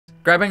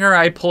Grabbing her,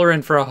 I pull her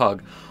in for a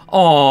hug.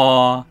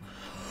 Aww.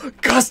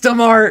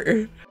 Custom art!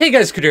 Hey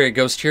guys, Kuderi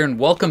Ghost here, and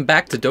welcome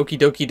back to Doki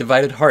Doki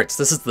Divided Hearts.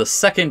 This is the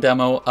second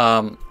demo.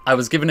 I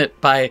was given it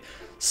by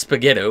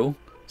Spaghetto,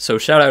 so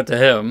shout out to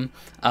him.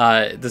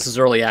 This is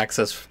early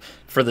access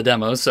for the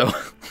demo, so...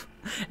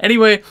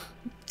 Anyway,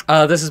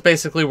 this is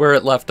basically where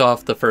it left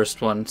off the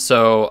first one.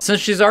 So,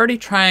 since she's already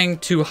trying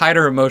to hide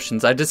her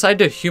emotions, I decided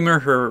to humor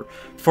her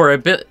for a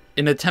bit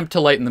in an attempt to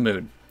lighten the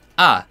mood.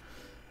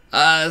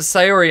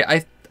 Sayori,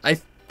 I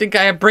think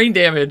I have brain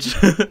damage.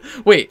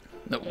 Wait,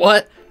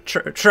 what?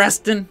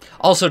 Treston?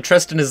 Also,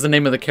 Treston is the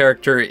name of the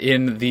character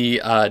in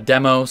the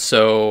demo,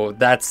 so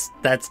that's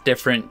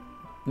different.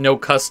 No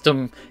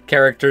custom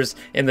characters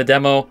in the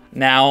demo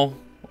now,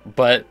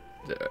 but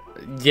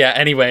yeah,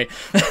 anyway.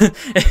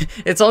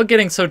 It's all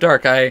getting so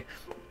dark.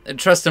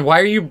 Treston, why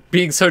are you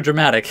being so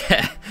dramatic?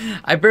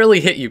 I barely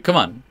hit you, come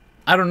on.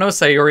 I don't know,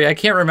 Sayori, I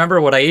can't remember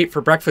what I ate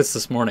for breakfast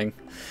this morning.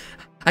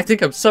 I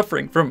think I'm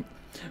suffering from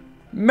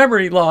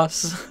memory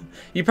loss.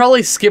 You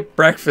probably skipped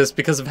breakfast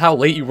because of how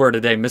late you were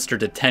today, Mr.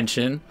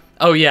 Detention.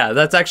 Oh yeah,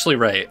 that's actually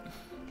right.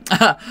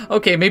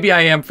 Okay, maybe I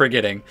am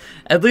forgetting.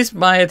 At least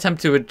my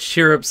attempt to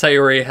cheer up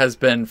Sayori has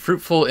been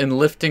fruitful in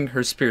lifting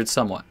her spirits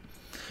somewhat.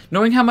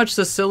 Knowing how much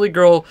the silly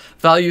girl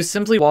values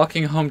simply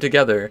walking home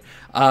together,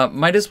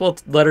 might as well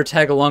let her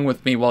tag along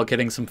with me while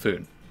getting some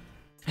food.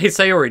 Hey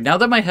Sayori, now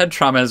that my head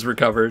trauma has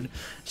recovered,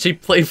 she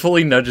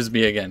playfully nudges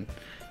me again.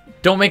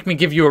 Don't make me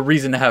give you a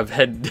reason to have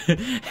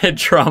head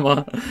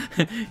trauma.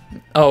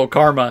 Oh,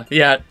 karma.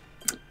 Yeah.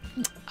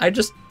 I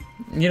just,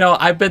 you know,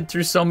 I've been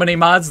through so many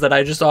mods that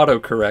I just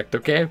autocorrect,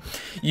 okay?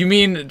 You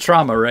mean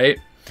trauma, right?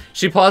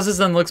 She pauses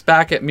and looks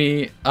back at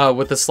me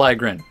with a sly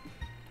grin.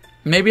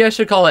 Maybe I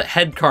should call it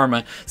head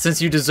karma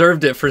since you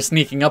deserved it for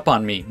sneaking up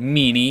on me,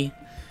 meanie.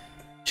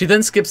 She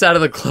then skips out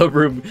of the club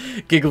room,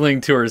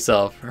 giggling to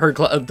herself,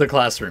 the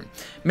classroom.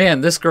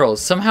 Man, this girl,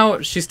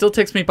 somehow she still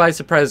takes me by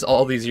surprise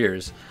all these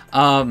years.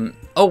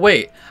 Oh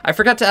wait, I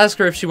forgot to ask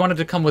her if she wanted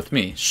to come with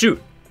me. Shoot.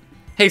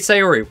 Hey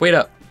Sayori, wait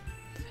up.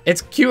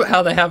 It's cute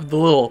how they have the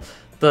little,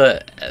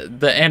 the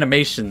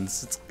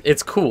animations.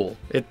 It's cool.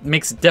 It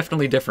makes it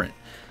definitely different.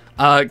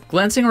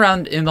 Glancing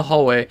around in the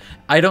hallway,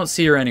 I don't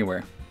see her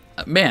anywhere.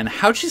 Man,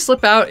 how'd she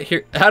slip out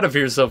of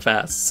here so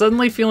fast?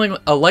 Suddenly feeling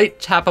a light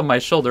tap on my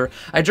shoulder,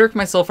 I jerk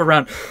myself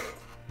around.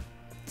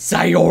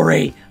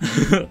 Sayori!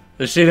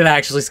 She didn't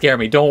actually scare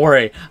me, don't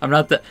worry.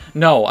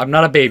 No, I'm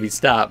not a baby,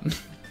 stop.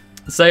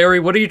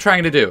 Sayori, what are you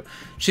trying to do?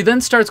 She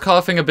then starts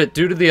coughing a bit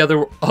due to the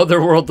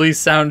otherworldly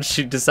sound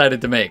she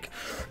decided to make.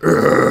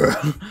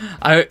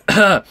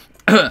 I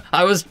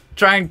was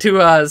trying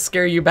to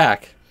scare you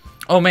back.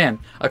 Oh man,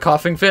 a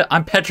coughing fit?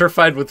 I'm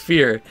petrified with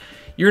fear.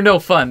 You're no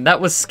fun. That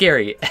was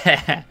scary.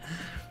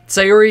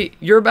 Sayori,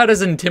 you're about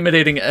as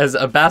intimidating as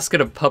a basket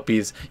of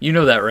puppies. You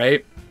know that,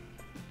 right?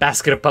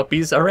 Basket of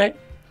puppies, alright?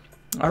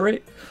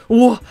 Alright.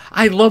 Ooh,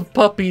 I love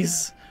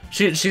puppies.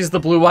 She's the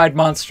blue-eyed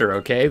monster,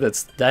 okay?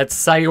 That's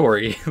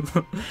Sayori.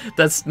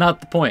 That's not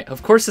the point.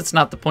 Of course it's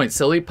not the point,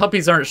 silly.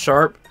 Puppies aren't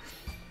sharp.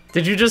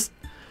 Did you just...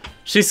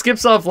 She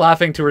skips off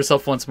laughing to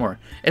herself once more.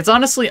 It's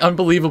honestly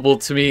unbelievable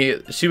to me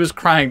she was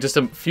crying just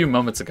a few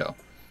moments ago.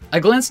 I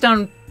glanced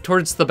down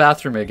towards the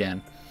bathroom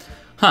again.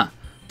 Huh,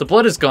 the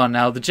blood is gone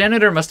now. The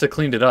janitor must have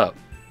cleaned it up.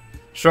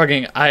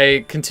 Shrugging,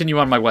 I continue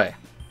on my way.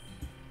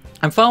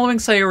 I'm following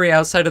Sayori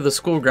outside of the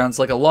school grounds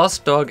like a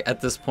lost dog at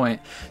this point,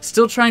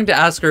 still trying to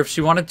ask her if she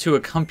wanted to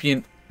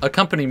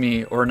accompany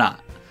me or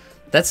not.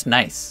 That's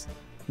nice.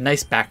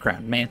 Nice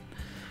background, man.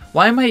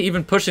 Why am I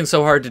even pushing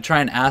so hard to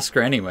try and ask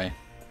her anyway?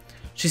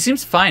 She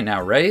seems fine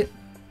now, right?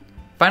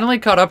 Finally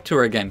caught up to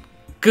her again.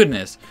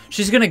 Goodness,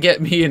 she's gonna get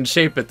me in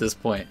shape at this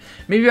point.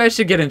 Maybe I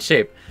should get in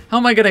shape. How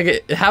am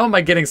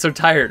I getting so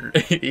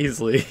tired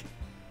easily?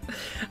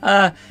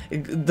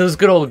 Those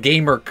good old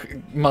gamer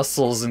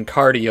muscles and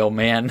cardio,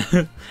 man.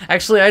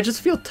 Actually, I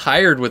just feel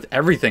tired with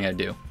everything I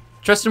do.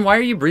 Tristan, why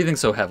are you breathing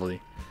so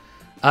heavily?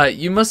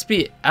 You must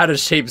be out of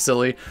shape,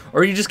 silly,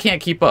 or you just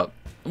can't keep up.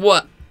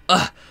 What?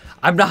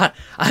 I'm not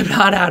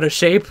out of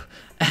shape.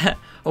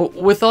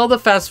 With all the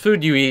fast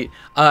food you eat,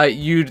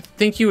 you'd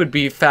think you would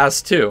be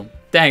fast too.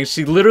 Dang,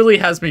 she literally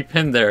has me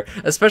pinned there,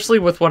 especially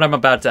with what I'm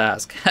about to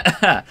ask.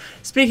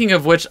 Speaking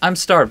of which, I'm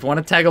starved. Want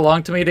to tag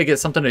along to me to get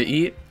something to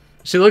eat?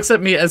 She looks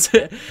at me as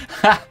that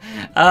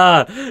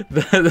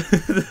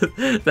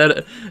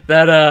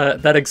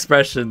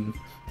expression.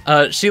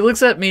 She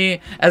looks at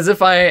me as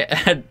if I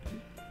had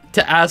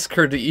to ask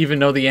her to even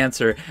know the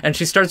answer, and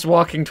she starts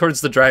walking towards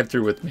the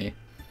drive-thru with me.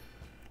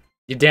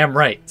 You're damn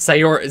right.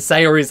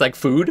 Sayori's like,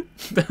 food?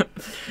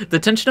 The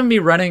tension of me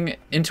running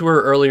into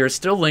her earlier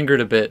still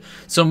lingered a bit,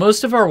 so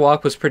most of our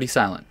walk was pretty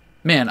silent.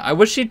 Man, I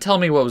wish she'd tell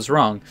me what was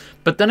wrong,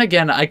 but then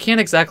again, I can't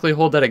exactly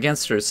hold that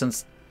against her,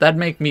 since that'd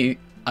make me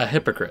a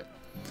hypocrite.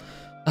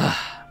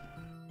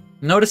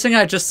 Noticing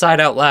I just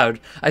sighed out loud,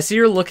 I see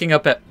her looking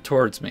up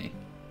towards me.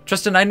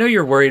 Tristan, I know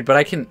you're worried, but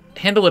I can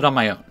handle it on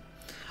my own.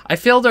 I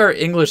failed our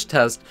English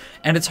test,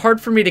 and it's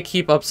hard for me to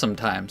keep up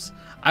sometimes.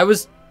 I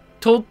was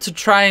told to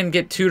try and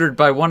get tutored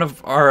by one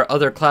of our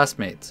other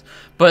classmates,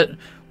 but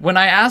when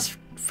I asked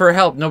for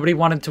help. Nobody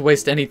wanted to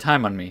waste any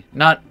time on me.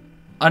 Not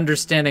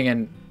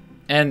understanding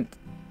and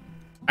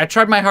I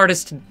tried my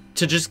hardest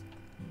to just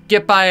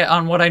get by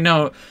on what I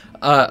know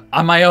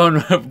on my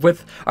own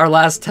with our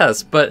last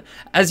test. But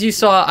as you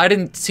saw, I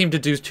didn't seem to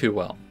do too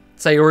well.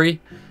 Sayori,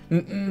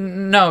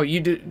 no,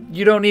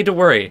 you don't need to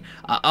worry.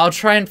 I'll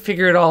try and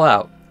figure it all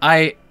out.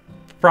 I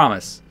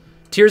promise.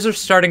 Tears are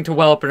starting to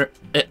well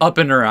up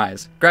in her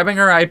eyes. Grabbing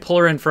her, I pull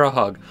her in for a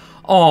hug.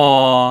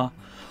 Aww.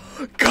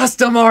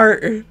 Custom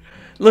art!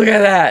 Look at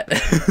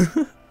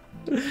that!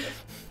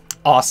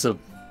 Awesome.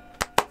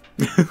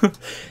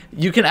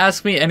 You can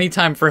ask me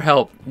anytime for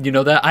help. You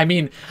know that? I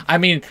mean,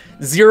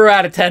 0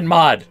 out of 10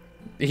 mod.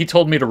 He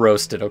told me to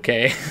roast it,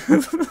 okay?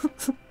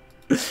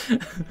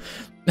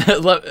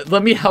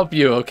 Let me help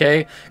you,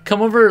 okay?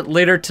 Come over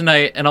later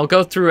tonight and I'll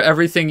go through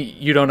everything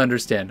you don't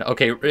understand.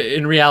 Okay,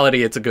 in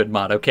reality, it's a good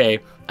mod, okay?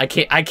 I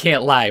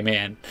can't lie,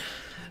 man.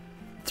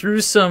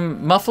 Through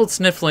some muffled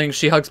sniffling,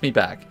 she hugs me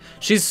back.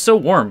 She's so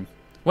warm.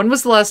 When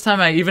was the last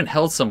time I even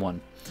held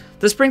someone?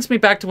 This brings me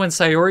back to when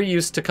Sayori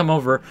used to come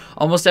over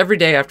almost every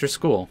day after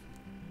school.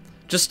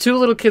 Just two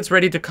little kids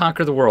ready to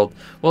conquer the world.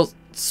 Well,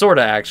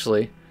 sorta,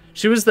 actually.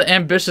 She was the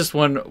ambitious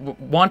one,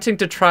 wanting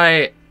to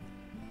try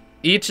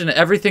each and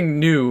everything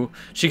new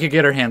she could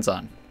get her hands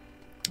on.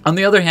 On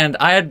the other hand,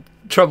 I had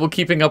trouble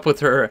keeping up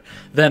with her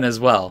then as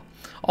well.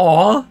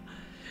 Aww.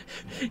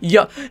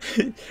 Yeah,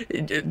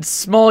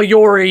 small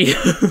Yori.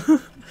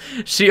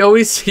 She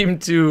always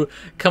seemed to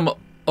come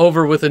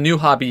over with a new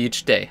hobby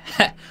each day.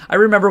 I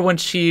remember when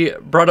she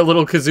brought a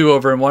little kazoo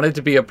over and wanted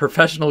to be a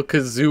professional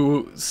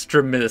kazoo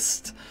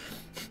strimist.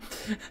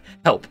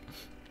 Help.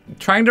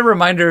 Trying to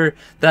remind her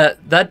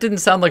that didn't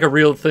sound like a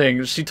real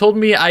thing. She told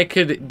me I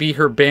could be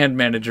her band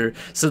manager,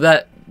 so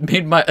that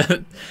made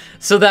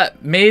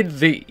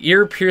the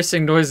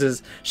ear-piercing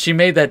noises she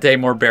made that day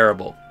more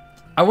bearable.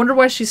 I wonder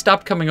why she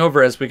stopped coming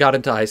over as we got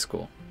into high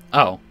school.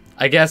 Oh,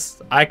 I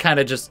guess I kind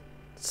of just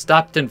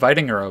stopped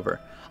inviting her over.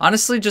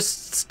 Honestly,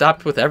 just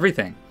stopped with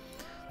everything.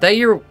 That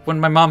year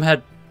when my mom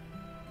had...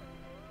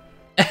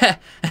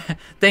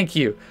 Thank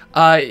you.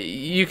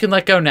 You can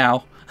let go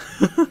now.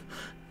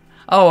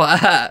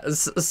 Oh,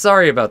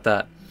 sorry about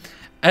that.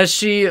 As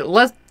she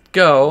let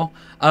go,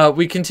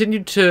 we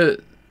continued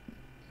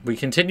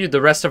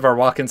the rest of our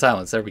walk in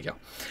silence. There we go.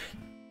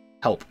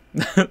 Help.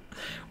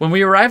 When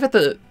we arrive at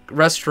the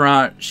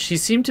restaurant, she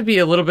seemed to be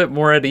a little bit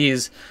more at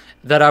ease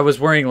that I was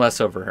worrying less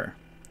over her.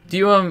 Do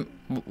you,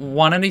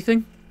 want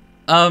anything?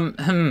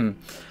 I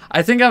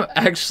think I'm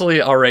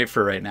actually alright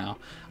for right now.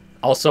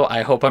 Also,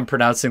 I hope I'm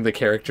pronouncing the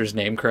character's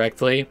name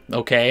correctly,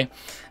 okay?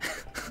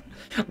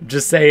 I'm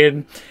just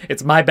saying,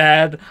 it's my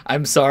bad.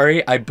 I'm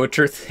sorry, I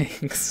butcher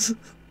things.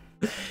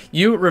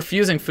 You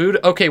refusing food?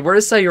 Okay, where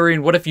is Sayori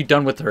and what have you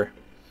done with her?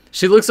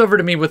 She looks over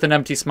to me with an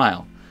empty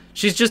smile.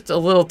 She's just a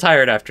little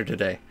tired after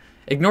today.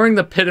 Ignoring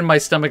the pit in my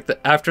stomach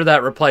after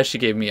that reply she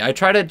gave me, I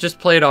try to just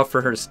play it off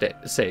for her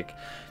sake.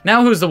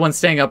 Now who's the one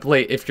staying up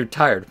late if you're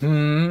tired?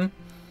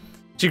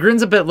 She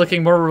grins a bit,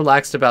 looking more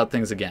relaxed about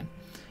things again.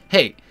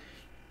 Hey,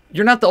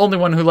 you're not the only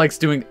one who likes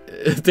doing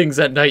things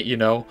at night, you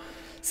know.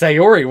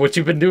 Sayori, what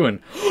you been doing?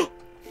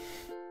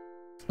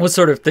 What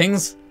sort of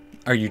things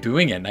are you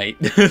doing at night?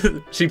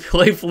 She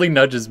playfully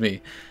nudges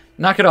me.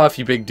 Knock it off,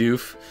 you big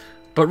doof.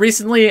 But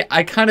recently,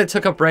 I kind of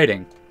took up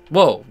writing.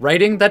 Whoa,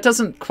 writing? That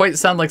doesn't quite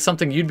sound like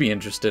something you'd be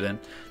interested in.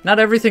 Not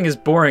everything is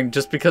boring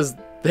just because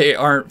they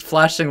aren't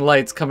flashing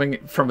lights coming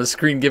from a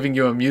screen giving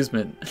you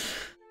amusement.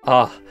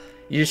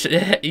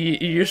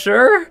 You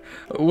sure?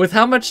 With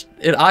how much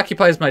it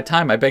occupies my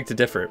time, I beg to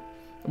differ.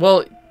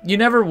 Well, you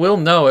never will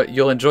know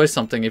you'll enjoy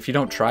something if you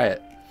don't try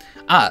it.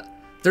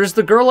 There's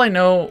the girl I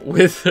know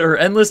with her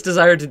endless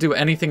desire to do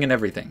anything and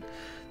everything.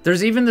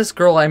 There's even this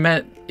girl I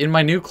met in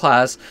my new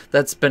class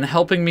that's been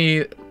helping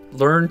me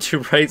learn to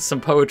write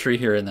some poetry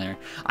here and there.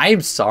 I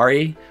am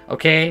sorry,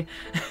 okay?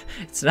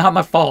 It's not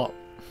my fault.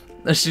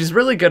 She's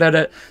really good at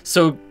it,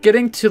 so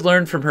getting to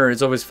learn from her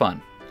is always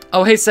fun.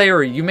 Oh, hey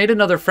Sayori, you made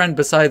another friend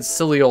besides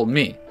silly old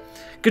me.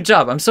 Good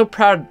job, I'm so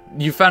proud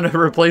you found a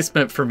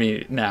replacement for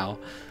me now.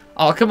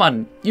 Oh, come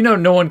on, you know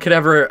no one could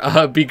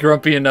ever be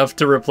grumpy enough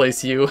to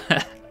replace you.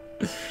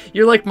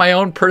 You're like my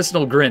own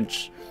personal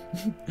Grinch.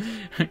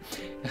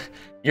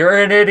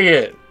 You're an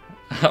idiot.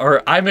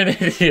 Or I'm an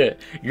idiot.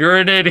 You're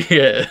an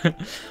idiot.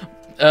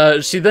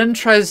 She then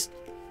tries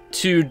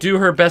to do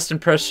her best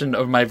impression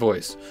of my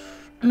voice.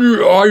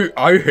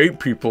 I hate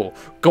people.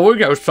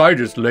 Going outside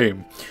is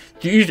lame.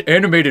 These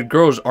animated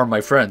girls are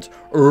my friends.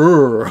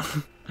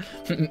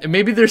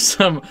 Maybe there's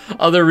some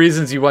other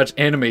reasons you watch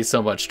anime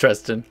so much,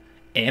 Tristan.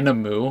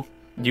 Animu?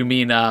 You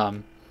mean,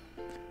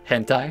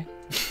 hentai?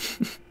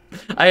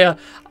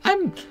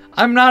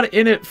 I'm not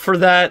in it for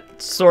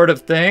that sort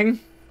of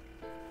thing.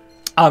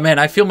 Oh man,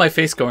 I feel my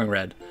face going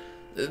red.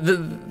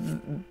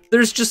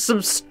 There's just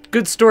some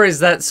good stories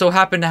that so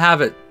happen to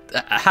have it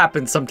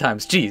happen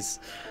sometimes. Jeez.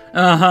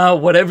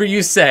 Whatever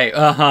you say.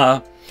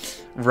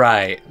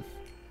 Right.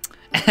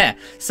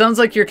 Sounds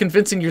like you're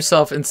convincing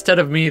yourself instead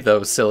of me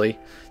though, silly.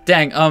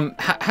 Dang,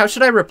 how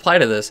should I reply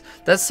to this?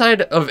 That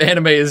side of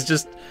anime is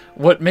just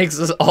what makes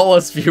all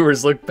us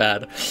viewers look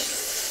bad.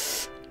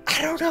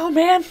 I don't know,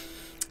 man.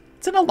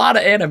 It's in a lot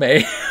of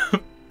anime.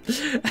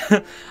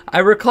 I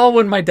recall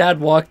when my dad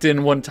walked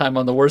in one time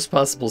on the worst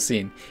possible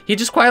scene. He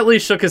just quietly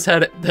shook his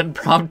head, then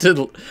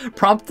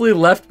promptly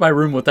left my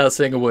room without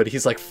saying a word.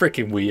 He's like,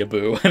 freaking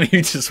weeaboo, and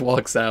he just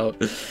walks out.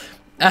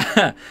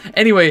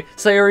 Anyway,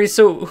 Sayori,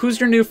 so who's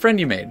your new friend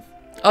you made?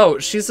 Oh,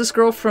 she's this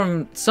girl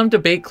from some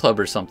debate club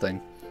or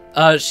something.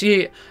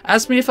 She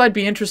asked me if I'd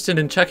be interested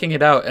in checking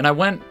it out, and I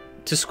went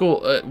to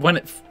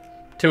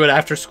it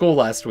after school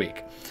last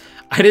week.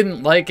 I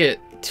didn't like it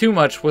too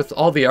much with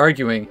all the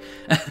arguing,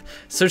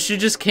 so she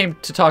just came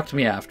to talk to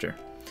me after.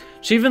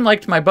 She even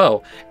liked my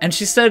bow, and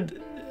she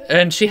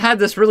had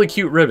this really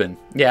cute ribbon.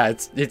 Yeah,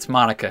 it's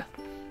Monica.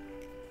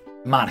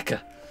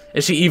 Monica.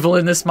 Is she evil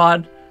in this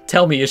mod?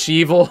 Tell me, is she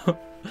evil?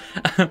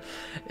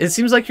 It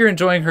seems like you're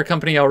enjoying her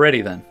company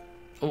already then.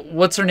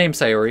 What's her name,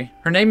 Sayori?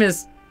 Her name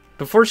is...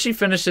 Before she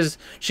finishes,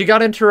 she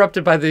got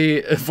interrupted by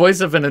the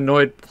voice of an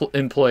annoyed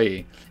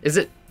employee. It's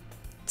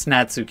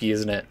Natsuki,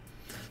 isn't it?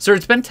 Sir,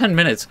 it's been 10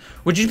 minutes.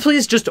 Would you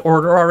please just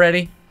order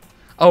already?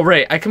 Oh,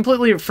 right. I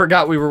completely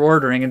forgot we were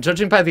ordering, and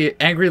judging by the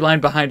angry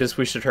line behind us,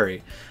 we should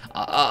hurry.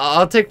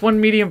 I'll take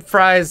 1 medium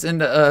fries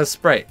and a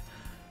Sprite.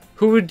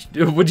 Would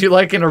you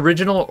like an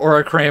original or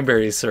a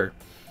cranberry, sir?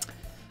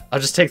 I'll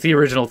just take the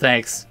original,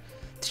 thanks.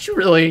 Did you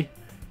really?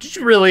 Did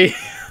you really?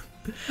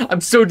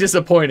 I'm so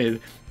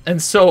disappointed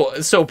and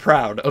so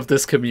proud of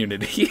this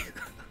community.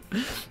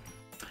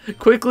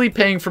 Quickly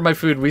paying for my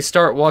food, we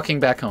start walking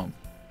back home.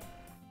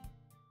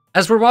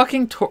 As we're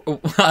walking,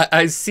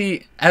 I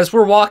see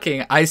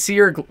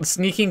her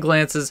sneaking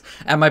glances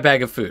at my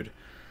bag of food.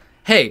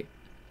 Hey,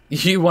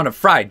 you want a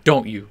fry,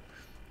 don't you?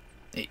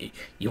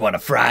 You want a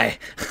fry?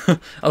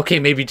 Okay,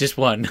 maybe just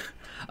one.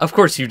 Of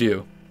course you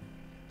do.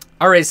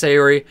 All right,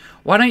 Sayori,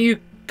 why don't you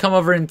come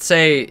over in,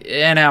 say,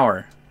 an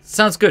hour?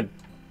 Sounds good.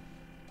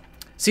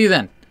 See you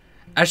then.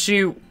 As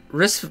she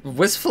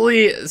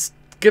wistfully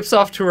skips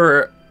off to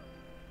her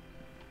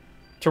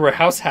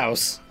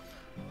house.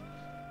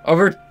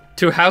 Over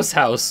to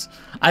house.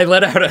 I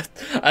let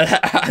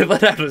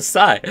out a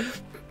sigh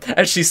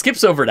as she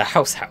skips over to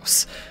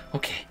house.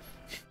 Okay.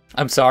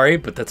 I'm sorry,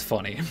 but that's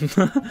funny.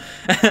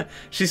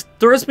 She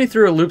throws me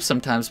through a loop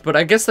sometimes, but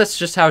I guess that's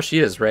just how she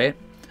is, right?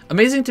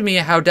 Amazing to me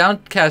how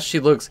downcast she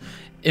looked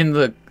in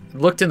the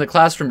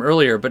classroom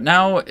earlier, but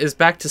now is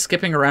back to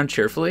skipping around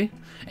cheerfully.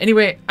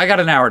 Anyway, I got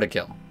an hour to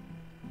kill.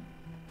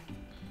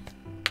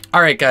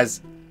 All right,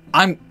 guys.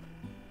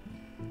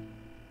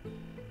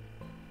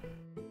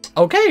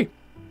 Okay.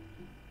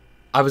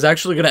 I was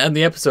actually going to end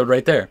the episode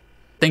right there.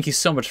 Thank you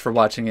so much for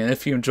watching, and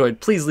if you enjoyed,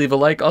 please leave a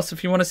like. Also,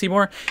 if you want to see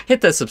more,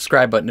 hit that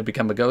subscribe button to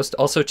become a ghost.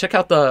 Also, check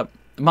out the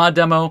mod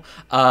demo.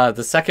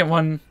 The second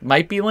one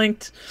might be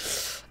linked.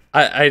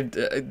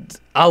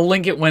 I'll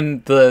link it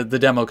when the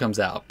demo comes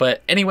out.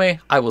 But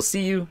anyway, I will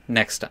see you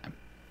next time.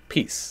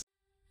 Peace.